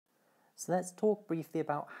So let's talk briefly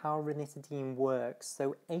about how ranitidine works.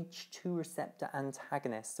 So H2 receptor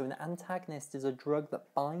antagonist. So an antagonist is a drug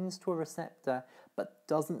that binds to a receptor but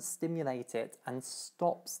doesn't stimulate it and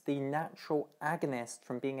stops the natural agonist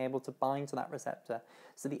from being able to bind to that receptor.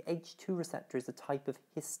 So the H2 receptor is a type of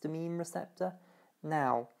histamine receptor.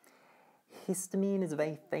 Now, histamine is a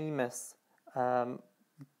very famous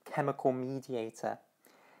chemical mediator.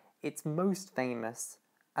 It's most famous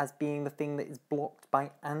as being the thing that is blocked by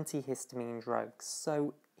antihistamine drugs.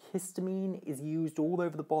 So histamine is used all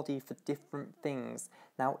over the body for different things.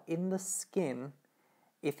 Now in the skin,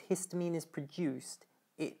 if histamine is produced,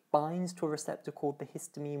 it binds to a receptor called the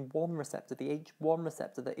histamine 1 receptor, the H1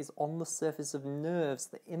 receptor that is on the surface of nerves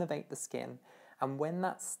that innervate the skin. And when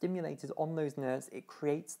that's stimulated on those nerves, it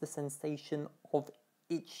creates the sensation of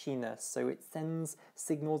itchiness. So it sends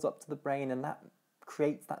signals up to the brain, and that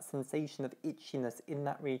creates that sensation of itchiness in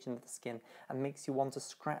that region of the skin and makes you want to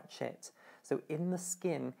scratch it. So in the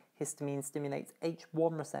skin, histamine stimulates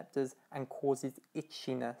H1 receptors and causes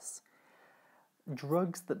itchiness.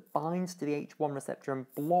 Drugs that bind to the H1 receptor and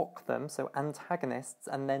block them, so antagonists,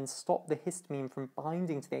 and then stop the histamine from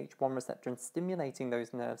binding to the H1 receptor and stimulating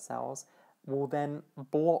those nerve cells, will then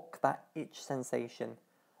block that itch sensation.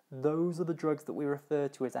 Those are the drugs that we refer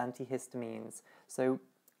to as antihistamines. So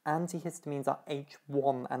antihistamines are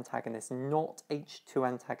H1 antagonists, not H2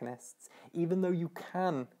 antagonists, even though you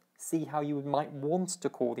can see how you might want to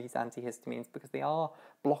call these antihistamines because they are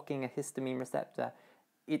blocking a histamine receptor.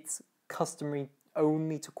 It's customary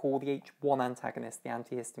only to call the H1 antagonists the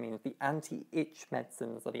antihistamines. The anti-itch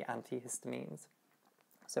medicines are the antihistamines.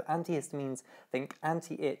 So antihistamines, think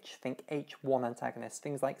anti-itch, think H1 antagonists,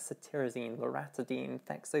 things like cetirizine, loratadine,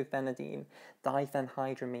 fexofenadine,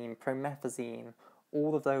 diphenhydramine, promethazine,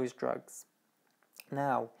 all of those drugs.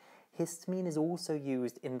 Now, histamine is also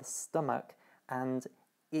used in the stomach, and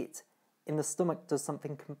it in the stomach does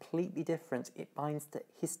something completely different. It binds to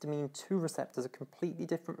histamine 2 receptors, a completely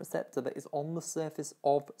different receptor that is on the surface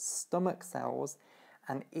of stomach cells,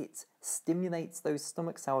 and it stimulates those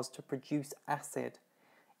stomach cells to produce acid.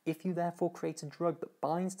 If you therefore create a drug that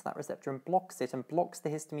binds to that receptor and blocks it and blocks the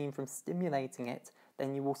histamine from stimulating it,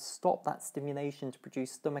 then you will stop that stimulation to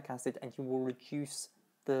produce stomach acid and you will reduce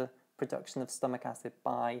the production of stomach acid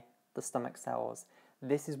by the stomach cells.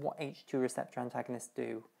 This is what H2 receptor antagonists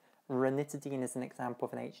do. Ranitidine is an example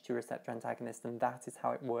of an H2 receptor antagonist, and that is how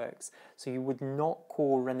it works. So you would not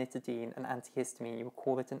call ranitidine an antihistamine, you would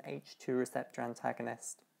call it an H2 receptor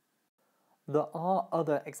antagonist. There are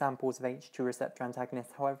other examples of H2 receptor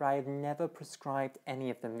antagonists, however I have never prescribed any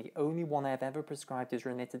of them. The only one I have ever prescribed is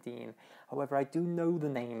ranitidine. However, I do know the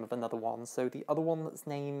name of another one, so the other one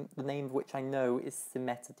the name of which I know is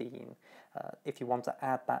cimetidine, if you want to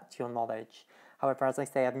add that to your knowledge. However, as I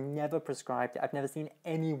say, I've never prescribed it. I've never seen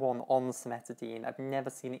anyone on cimetidine. I've never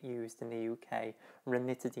seen it used in the UK.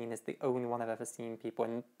 Ranitidine is the only one I've ever seen people.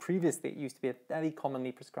 And previously, it used to be a very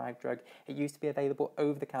commonly prescribed drug. It used to be available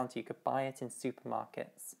over the counter. You could buy it in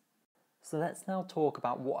supermarkets. So let's now talk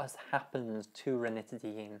about what has happened to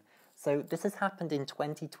ranitidine. So this has happened in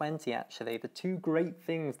 2020, actually. The two great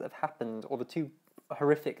things that have happened, or the two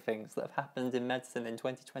horrific things that have happened in medicine in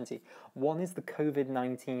 2020. One is the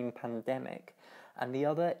COVID-19 pandemic, and the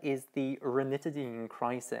other is the ranitidine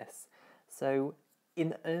crisis. So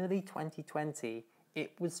in early 2020,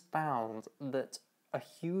 it was found that a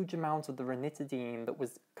huge amount of the ranitidine that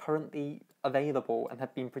was currently available and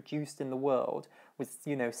had been produced in the world was,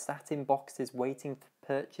 sat in boxes waiting for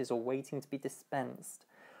purchase or waiting to be dispensed,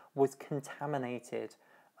 was contaminated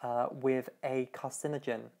with a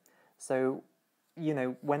carcinogen. So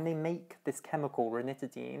when they make this chemical,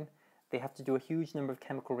 ranitidine, they have to do a huge number of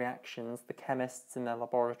chemical reactions, the chemists in their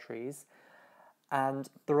laboratories, and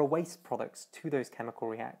there are waste products to those chemical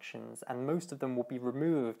reactions, and most of them will be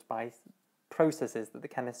removed by processes that the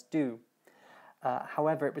chemists do.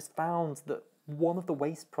 However, it was found that one of the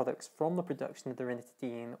waste products from the production of the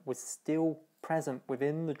ranitidine was still present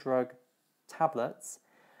within the drug tablets,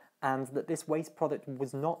 and that this waste product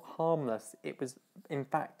was not harmless. It was, in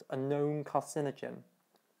fact, a known carcinogen.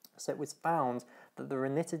 So it was found that the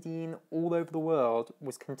ranitidine all over the world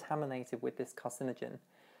was contaminated with this carcinogen.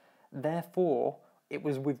 Therefore, it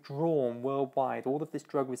was withdrawn worldwide. All of this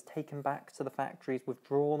drug was taken back to the factories,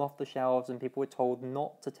 withdrawn off the shelves, and people were told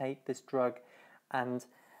not to take this drug. And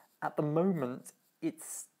at the moment,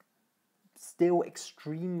 it's still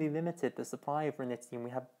extremely limited, the supply of ranitidine. We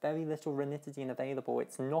have very little ranitidine available.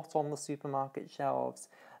 It's not on the supermarket shelves.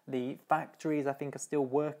 The factories, I think, are still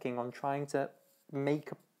working on trying to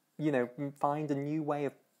find a new way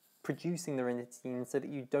of producing the ranitidine so that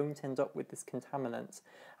you don't end up with this contaminant.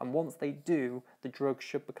 And once they do, the drug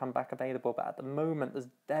should become back available. But at the moment, there's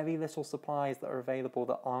very little supplies that are available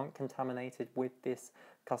that aren't contaminated with this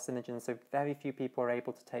carcinogen. So very few people are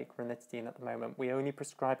able to take ranitidine at the moment. We only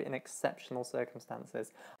prescribe it in exceptional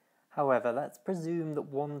circumstances. However, let's presume that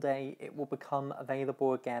one day it will become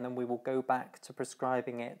available again and we will go back to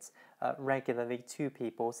prescribing it regularly to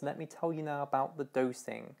people. So let me tell you now about the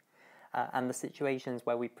dosing and the situations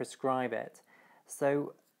where we prescribe it.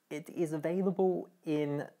 So it is available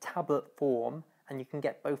in tablet form, and you can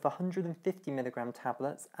get both 150 milligram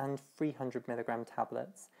tablets and 300 milligram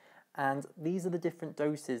tablets. And these are the different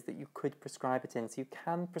doses that you could prescribe it in. So you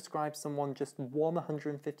can prescribe someone just one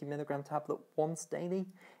 150 milligram tablet once daily.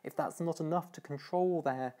 If that's not enough to control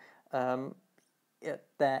their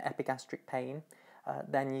epigastric pain,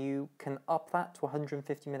 then you can up that to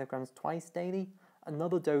 150 milligrams twice daily.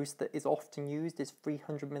 Another dose that is often used is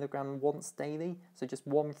 300 milligram once daily, so just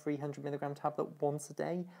one 300 milligram tablet once a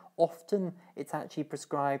day. Often it's actually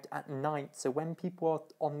prescribed at night, so when people are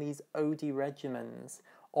on these OD regimens,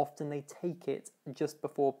 often they take it just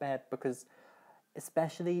before bed, because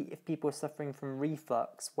especially if people are suffering from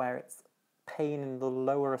reflux, where it's pain in the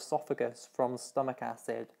lower esophagus from stomach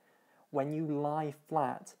acid, when you lie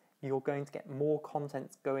flat, you're going to get more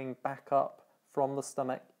contents going back up from the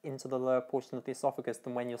stomach into the lower portion of the esophagus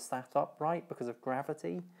than when you're sat upright because of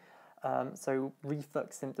gravity. So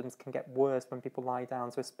reflux symptoms can get worse when people lie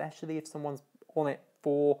down. So especially if someone's on it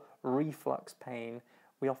for reflux pain,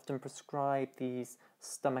 we often prescribe these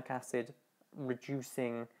stomach acid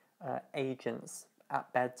reducing agents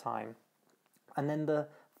at bedtime. And then the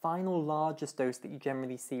final largest dose that you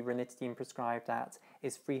generally see ranitidine prescribed at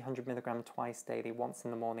is 300 milligram twice daily, once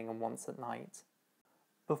in the morning and once at night.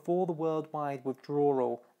 Before the worldwide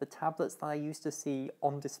withdrawal, the tablets that I used to see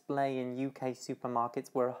on display in UK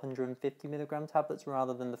supermarkets were 150 milligram tablets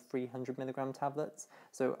rather than the 300 milligram tablets.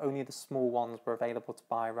 So only the small ones were available to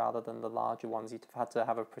buy rather than the larger ones. You'd have had to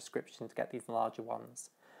have a prescription to get these larger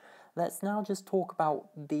ones. Let's now just talk about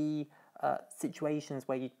the situations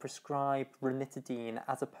where you'd prescribe ranitidine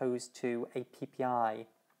as opposed to a PPI.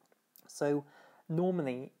 So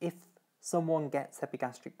normally, if someone gets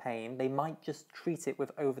epigastric pain, they might just treat it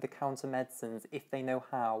with over-the-counter medicines if they know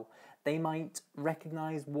how. They might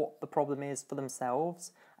recognise what the problem is for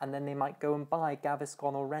themselves, and then they might go and buy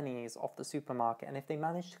Gaviscon or Rennies off the supermarket, and if they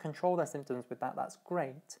manage to control their symptoms with that, that's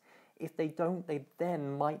great. If they don't, they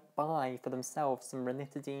then might buy for themselves some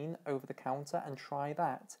ranitidine over-the-counter and try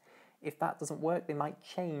that. If that doesn't work, they might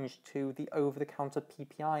change to the over-the-counter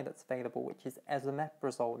PPI that's available, which is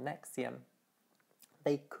esomeprazole, Nexium.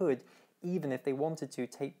 They could, even if they wanted to,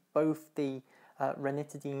 take both the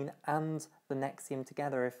ranitidine and the Nexium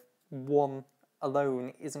together if one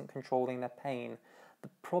alone isn't controlling their pain. The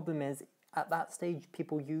problem is, at that stage,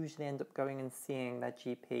 people usually end up going and seeing their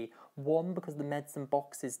GP. One, because the medicine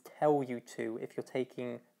boxes tell you to, if you're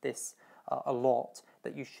taking this a lot,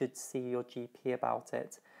 that you should see your GP about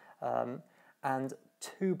it. And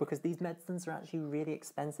two, because these medicines are actually really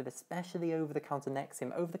expensive, especially over-the-counter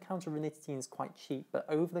Nexium. Over-the-counter ranitidine is quite cheap, but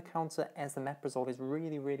over-the-counter esomeprazole is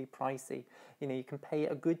really, really pricey. You know, you can pay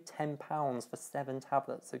a good £10 for 7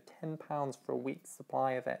 tablets, so £10 for a week's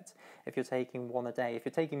supply of it if you're taking one a day. If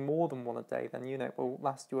you're taking more than one a day, then, you know, it will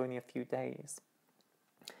last you only a few days.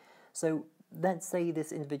 So let's say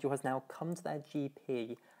this individual has now come to their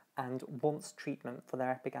GP and wants treatment for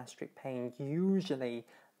their epigastric pain. Usually,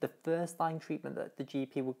 the first line treatment that the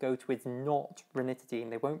GP would go to is not ranitidine.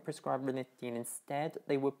 They won't prescribe ranitidine. Instead,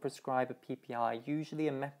 they would prescribe a PPI, usually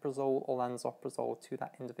a omeprazole or lansoprazole to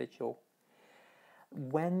that individual.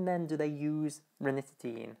 When then do they use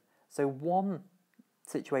ranitidine? So one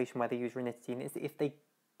situation where they use ranitidine is if they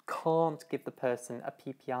can't give the person a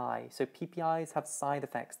PPI. So PPIs have side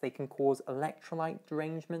effects. They can cause electrolyte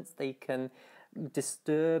derangements. They can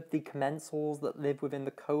disturb the commensals that live within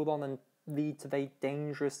the colon and lead to very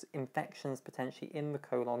dangerous infections potentially in the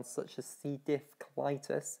colon, such as C. diff,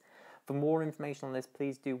 colitis. For more information on this,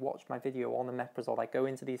 please do watch my video on omeprazole. I go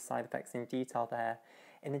into these side effects in detail there.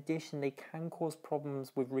 In addition, they can cause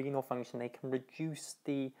problems with renal function. They can reduce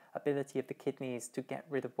the ability of the kidneys to get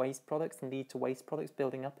rid of waste products and lead to waste products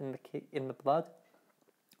building up in the blood.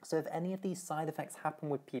 So if any of these side effects happen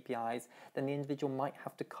with PPIs, then the individual might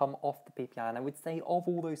have to come off the PPI. And I would say of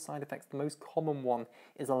all those side effects, the most common one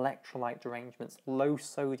is electrolyte derangements, low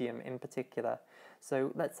sodium in particular.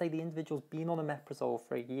 So let's say the individual's been on omeprazole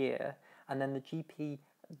for a year, and then the GP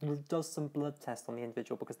does some blood tests on the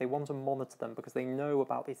individual because they want to monitor them, because they know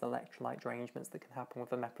about these electrolyte derangements that can happen with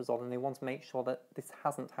omeprazole, and they want to make sure that this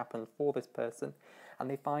hasn't happened for this person. And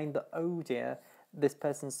they find that, oh dear, this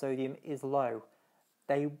person's sodium is low,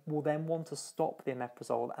 they will then want to stop the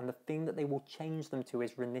omeprazole, and the thing that they will change them to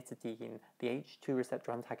is ranitidine, the H2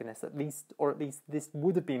 receptor antagonist, or at least this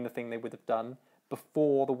would have been the thing they would have done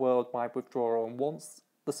before the worldwide withdrawal. And once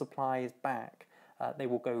the supply is back, they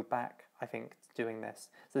will go back, I think, to doing this.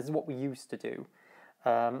 So this is what we used to do.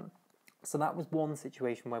 So that was one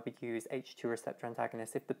situation where we'd use H2 receptor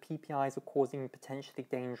antagonists if the PPIs are causing potentially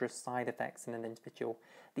dangerous side effects in an individual.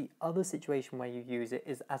 The other situation where you use it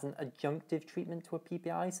is as an adjunctive treatment to a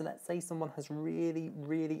PPI. So let's say someone has really,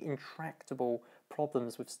 really intractable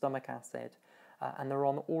problems with stomach acid, and they're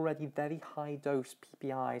on already very high dose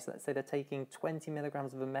PPIs. Let's say they're taking 20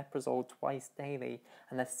 milligrams of omeprazole twice daily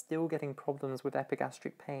and they're still getting problems with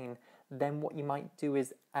epigastric pain. Then what you might do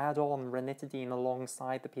is add on ranitidine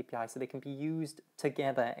alongside the PPI, so they can be used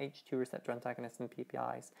together, H2 receptor antagonists and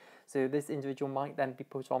PPIs. So this individual might then be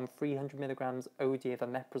put on 300 milligrams OD of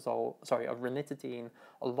ranitidine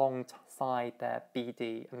alongside their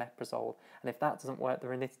BD omeprazole. And if that doesn't work, the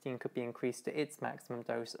ranitidine could be increased to its maximum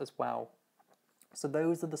dose as well. So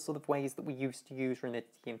those are the sort of ways that we used to use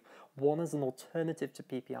ranitidine. One as an alternative to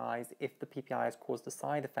PPIs if the PPI has caused a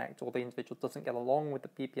side effect or the individual doesn't get along with the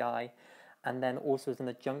PPI, and then also as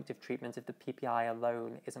an adjunctive treatment if the PPI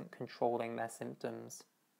alone isn't controlling their symptoms.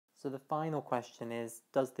 So the final question is,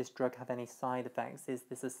 does this drug have any side effects? Is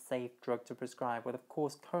this a safe drug to prescribe? Well, of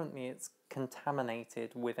course, currently it's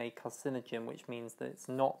contaminated with a carcinogen, which means that it's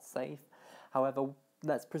not safe. However,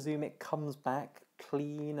 let's presume it comes back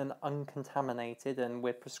clean and uncontaminated and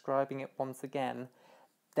we're prescribing it once again,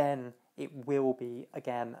 then it will be,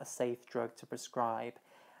 again, a safe drug to prescribe.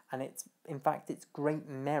 And in fact, its great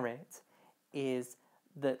merit is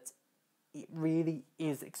that it really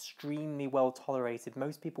is extremely well tolerated.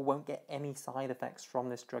 Most people won't get any side effects from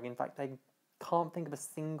this drug. In fact, I can't think of a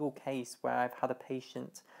single case where I've had a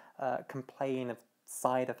patient complain of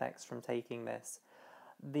side effects from taking this.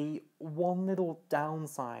 The one little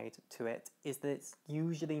downside to it is that it's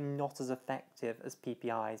usually not as effective as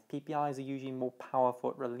PPIs. PPIs are usually more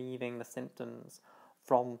powerful at relieving the symptoms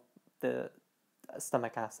from the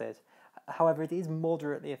stomach acid. However, it is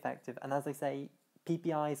moderately effective, and as I say,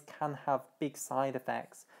 PPIs can have big side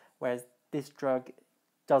effects, whereas this drug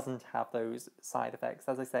doesn't have those side effects.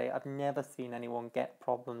 As I say, I've never seen anyone get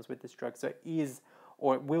problems with this drug, so it is,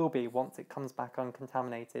 or it will be, once it comes back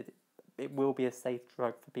uncontaminated, it will be a safe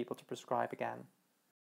drug for people to prescribe again.